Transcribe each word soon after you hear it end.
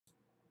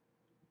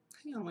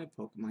Hey all my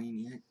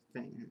Pokemaniacs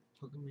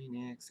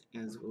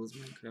as well as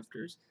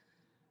Minecrafters.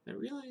 I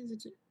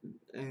realized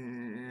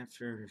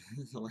after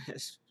the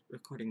last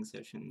recording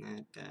session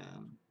that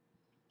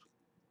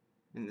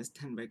in this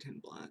 10 by 10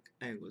 block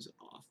I was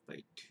off by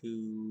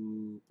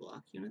 2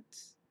 block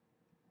units.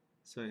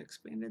 So I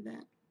expanded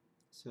that.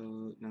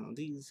 So now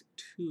these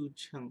two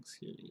chunks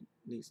here,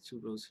 these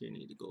two rows here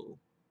need to go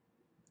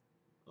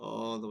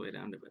all the way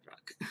down to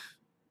bedrock.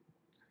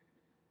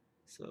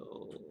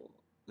 So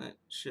that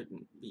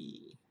shouldn't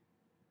be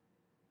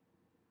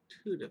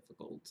too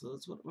difficult. So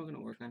that's what we're going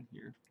to work on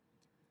here.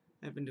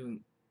 I'm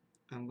going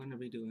to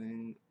be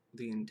doing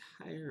the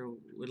entire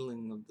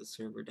whittling of the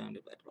server down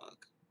to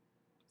bedrock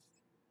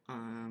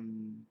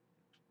in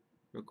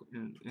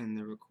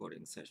the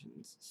recording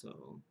sessions,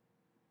 so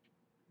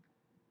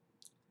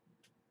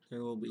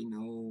there will be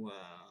no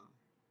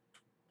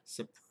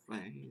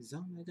surprise.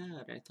 Oh my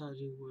god, I thought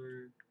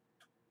you're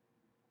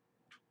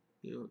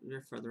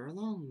further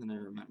along than I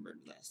remembered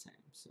last time.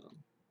 So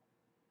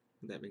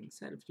with that being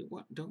said, if you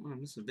don't want to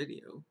miss a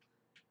video,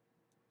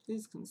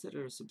 please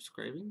consider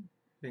subscribing,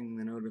 hitting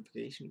the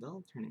notification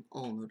bell, turning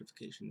all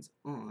notifications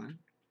on.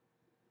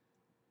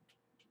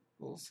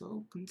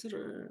 Also,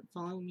 consider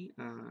following me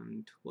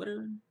on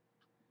Twitter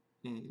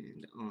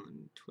and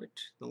on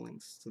Twitch. The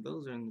links to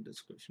those are in the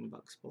description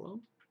box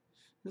below,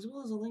 as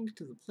well as a link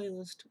to the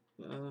playlist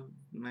of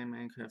my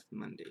Minecraft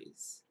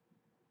Mondays.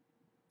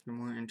 If you're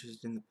more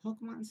interested in the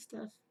Pokemon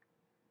stuff,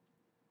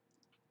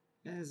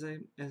 as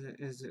it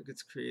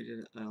gets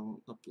created,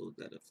 I'll upload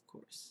that, of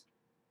course.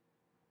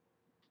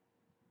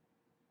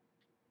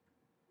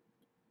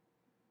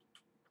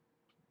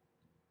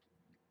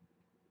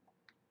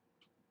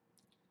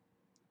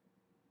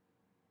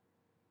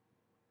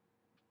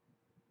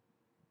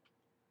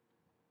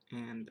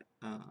 And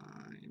I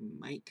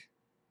might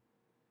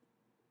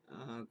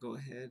go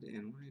ahead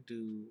and when I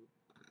do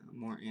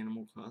more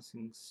Animal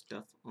Crossing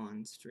stuff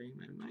on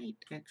stream, I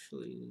might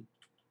actually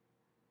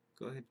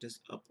go ahead and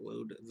just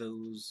upload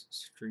those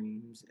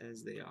streams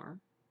as they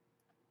are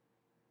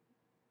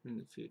in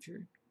the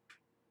future,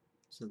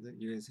 so that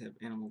you guys have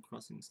Animal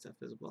Crossing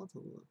stuff as well to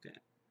look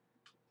at.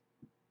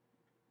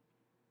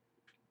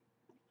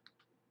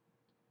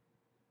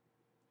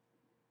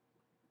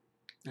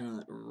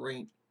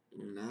 Right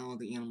now,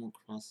 the Animal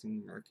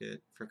Crossing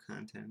market for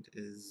content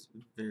is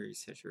very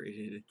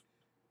saturated,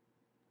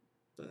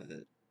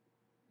 but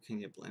can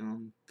you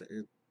blame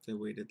them? They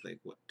waited like,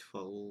 what,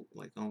 12,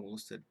 like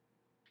almost a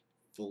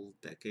full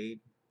decade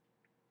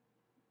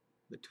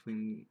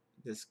between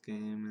this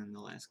game and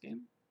the last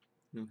game,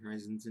 New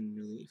Horizons and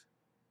New Leaf.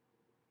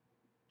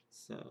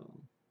 So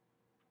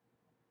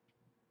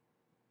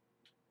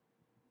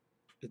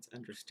it's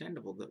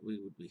understandable that we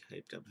would be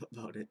hyped up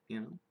about it, you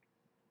know?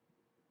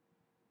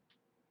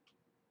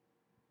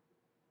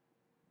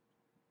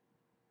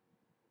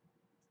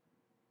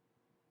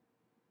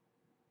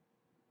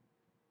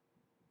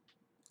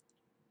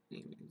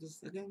 Anyway,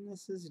 again,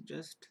 this is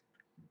just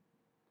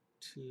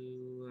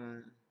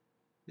to,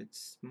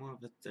 it's more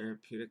of a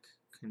therapeutic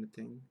kind of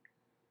thing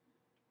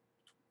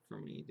for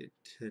me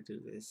to do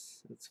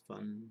this. It's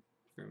fun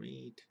for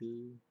me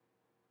to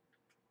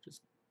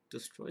just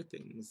destroy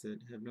things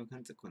that have no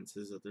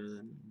consequences other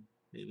than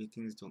maybe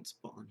things don't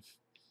spawn.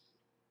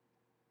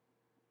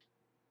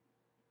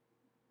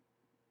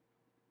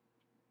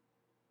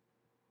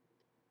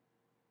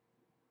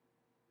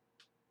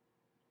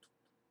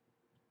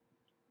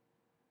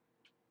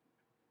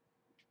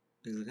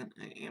 Because again,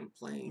 I am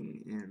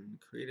playing in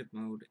creative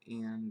mode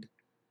and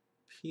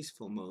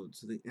peaceful mode,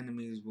 so the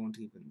enemies won't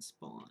even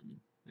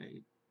spawn.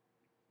 I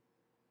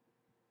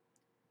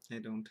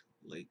don't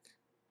like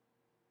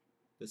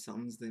the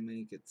sounds they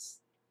make.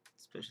 It's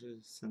especially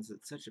since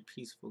it's such a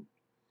peaceful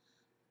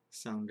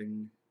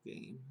sounding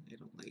game. I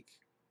don't like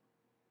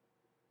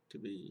to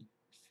be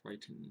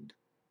frightened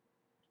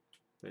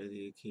by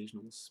the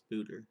occasional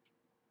spooter.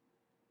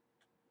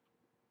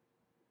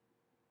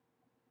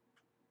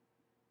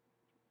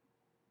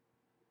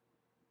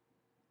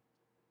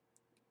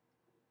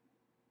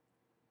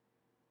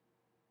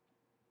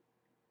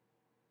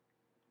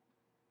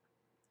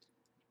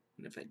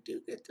 And if I do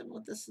get done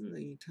with this in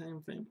the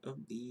time frame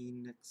of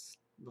the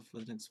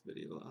before the next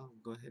video, I'll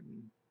go ahead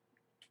and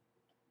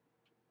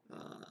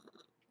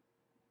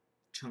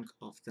chunk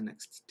off the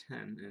next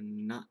 10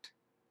 and not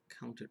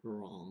count it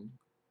wrong,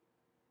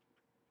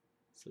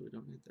 so we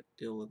don't have to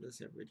deal with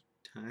this every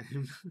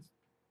time,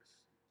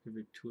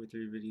 every 2 or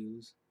 3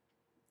 videos.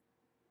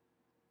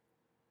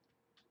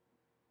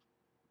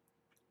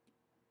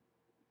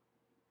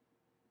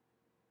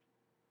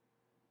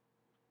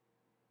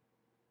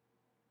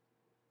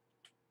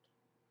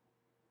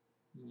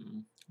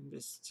 I'm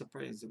just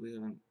surprised that we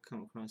haven't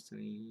come across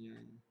any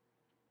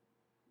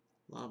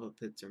lava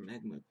pits or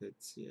magma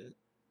pits yet.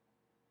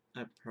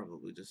 I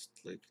probably just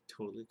like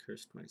totally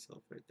cursed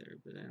myself right there,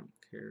 but I don't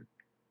care.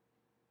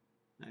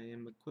 I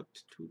am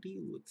equipped to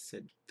deal with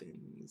said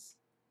things.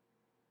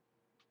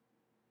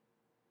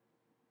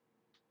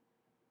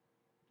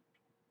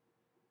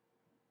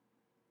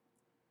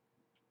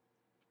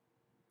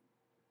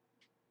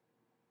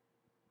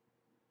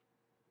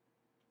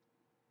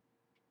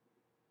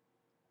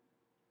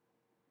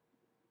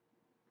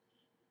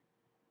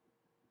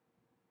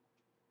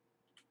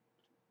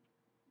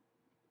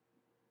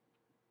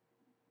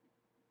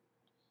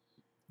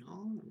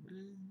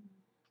 Alright.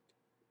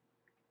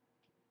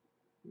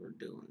 We're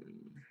doing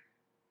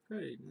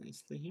pretty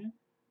nicely here,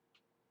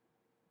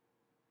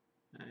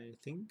 I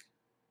think.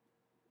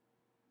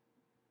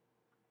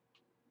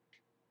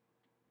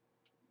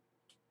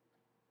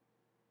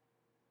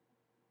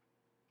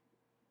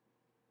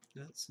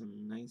 Got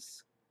some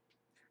nice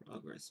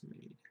progress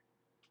made.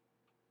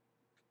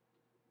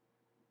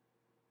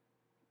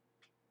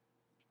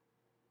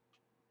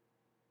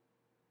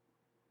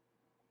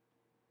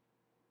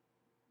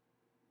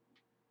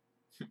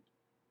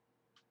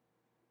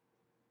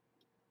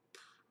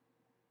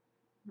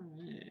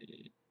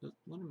 Alright.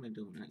 What am I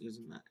doing? Not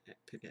using that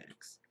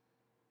pickaxe.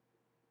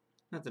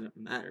 Not that it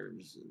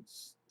matters,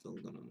 it's still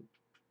gonna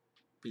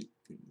beat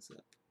things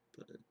up,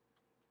 but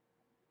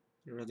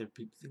I'd rather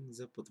beat things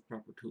up with a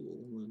proper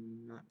tool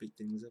than not beat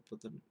things up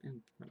with an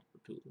improper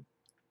tool.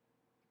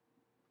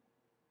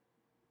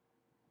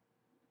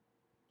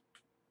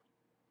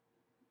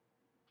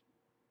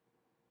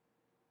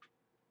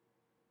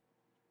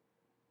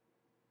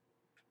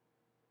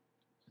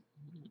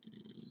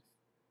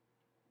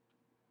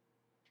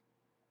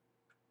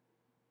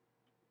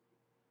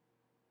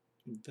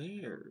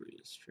 Very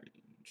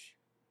strange.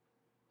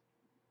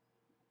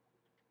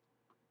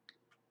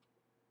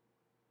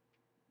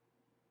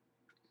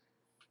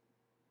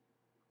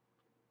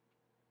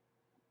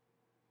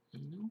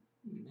 No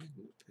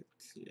magma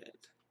pits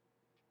yet.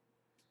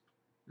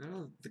 I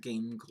know the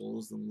game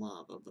calls them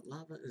lava, but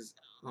lava is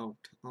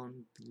out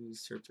on the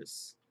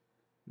surface.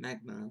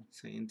 Magma,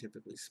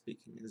 scientifically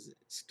speaking, is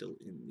still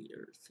in the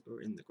earth,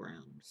 or in the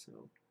ground,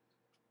 so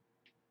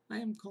I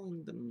am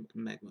calling them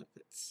magma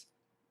pits.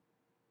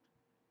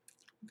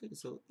 Okay,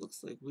 so it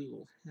looks like we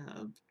will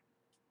have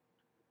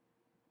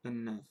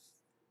enough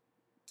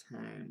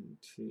time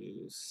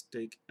to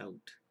stake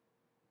out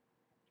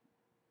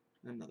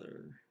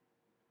another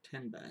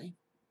 10 by.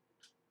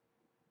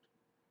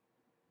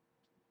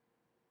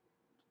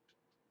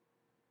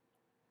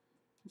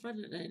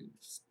 Provided I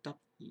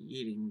stop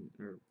eating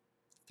or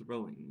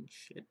throwing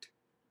shit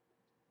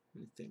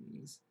and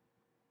things.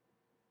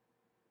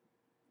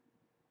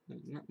 I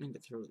did not mean to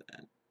throw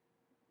that.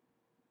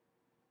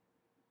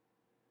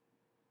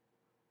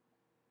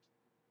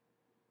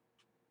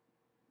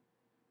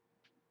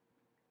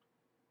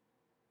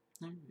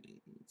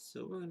 Alright,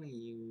 so we're gonna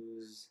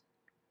use,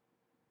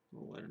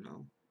 oh, I don't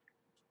know.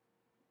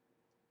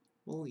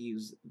 We'll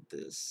use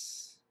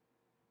this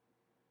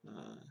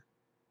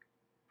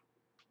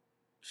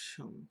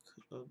chunk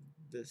of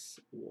this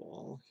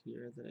wall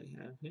here that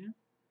I have here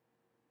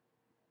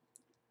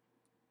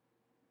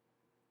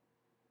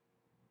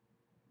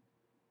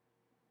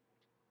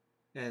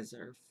as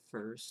our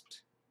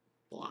first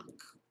block.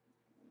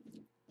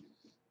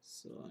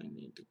 So I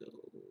need to go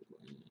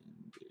and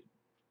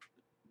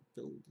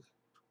build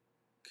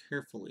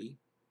carefully,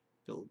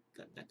 build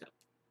that back up.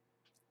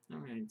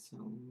 Alright,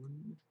 so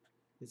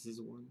this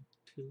is 1,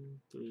 2,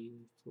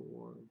 3,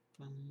 4,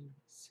 5,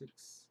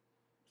 6,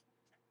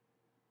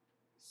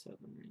 7,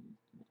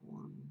 8,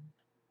 1,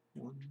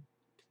 1,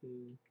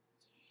 2,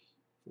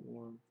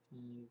 4, 5,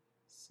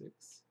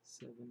 6,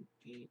 7,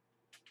 8,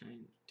 9,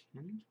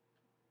 10.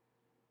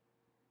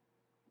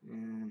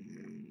 And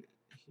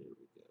here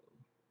we go.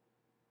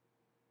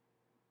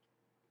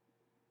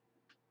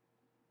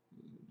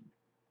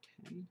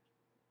 10.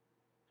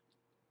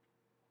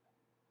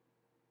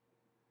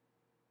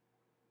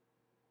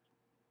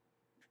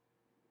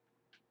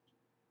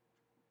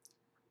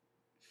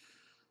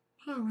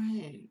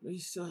 Alright, we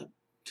still have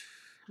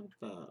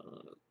a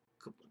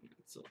couple of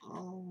minutes, so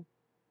I'll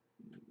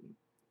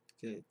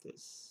get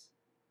this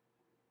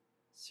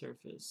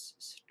surface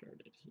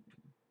started here.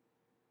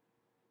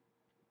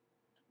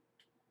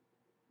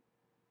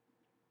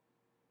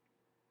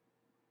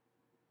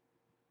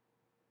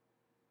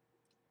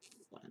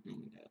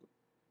 Flattening it out.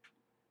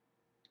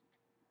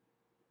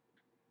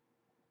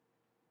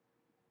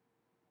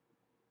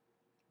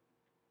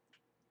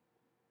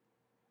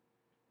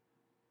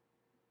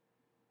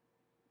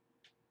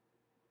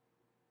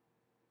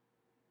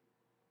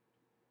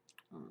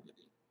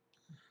 Alright.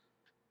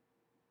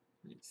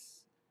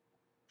 Nice.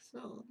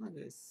 So, like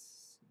I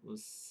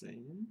was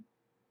saying,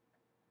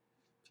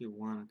 if you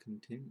want to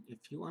continue,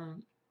 if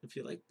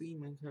you like the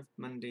Minecraft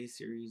Monday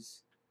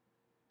series,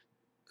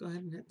 go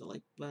ahead and hit the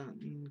like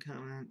button,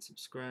 comment,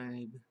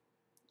 subscribe,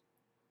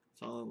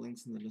 follow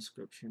links in the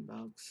description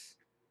box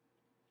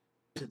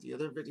to the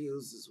other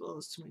videos as well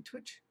as to my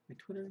Twitch, my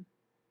Twitter,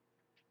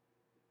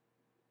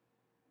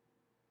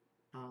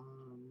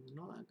 and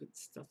all that good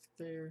stuff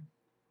there.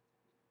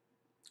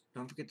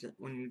 Don't forget to,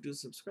 when you do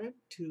subscribe,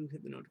 to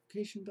hit the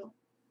notification bell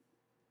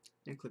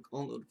and click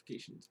all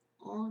notifications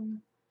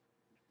on.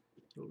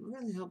 It will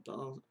really help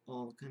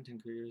all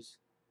content creators,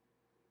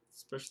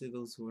 especially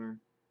those who are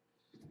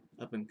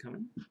up and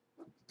coming.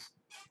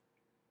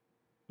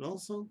 But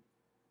also,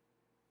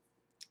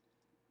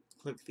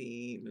 click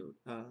the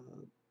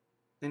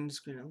end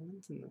screen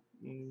elements in the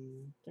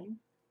thing.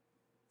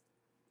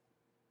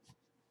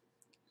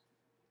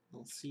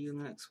 I'll see you in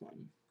the next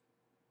one.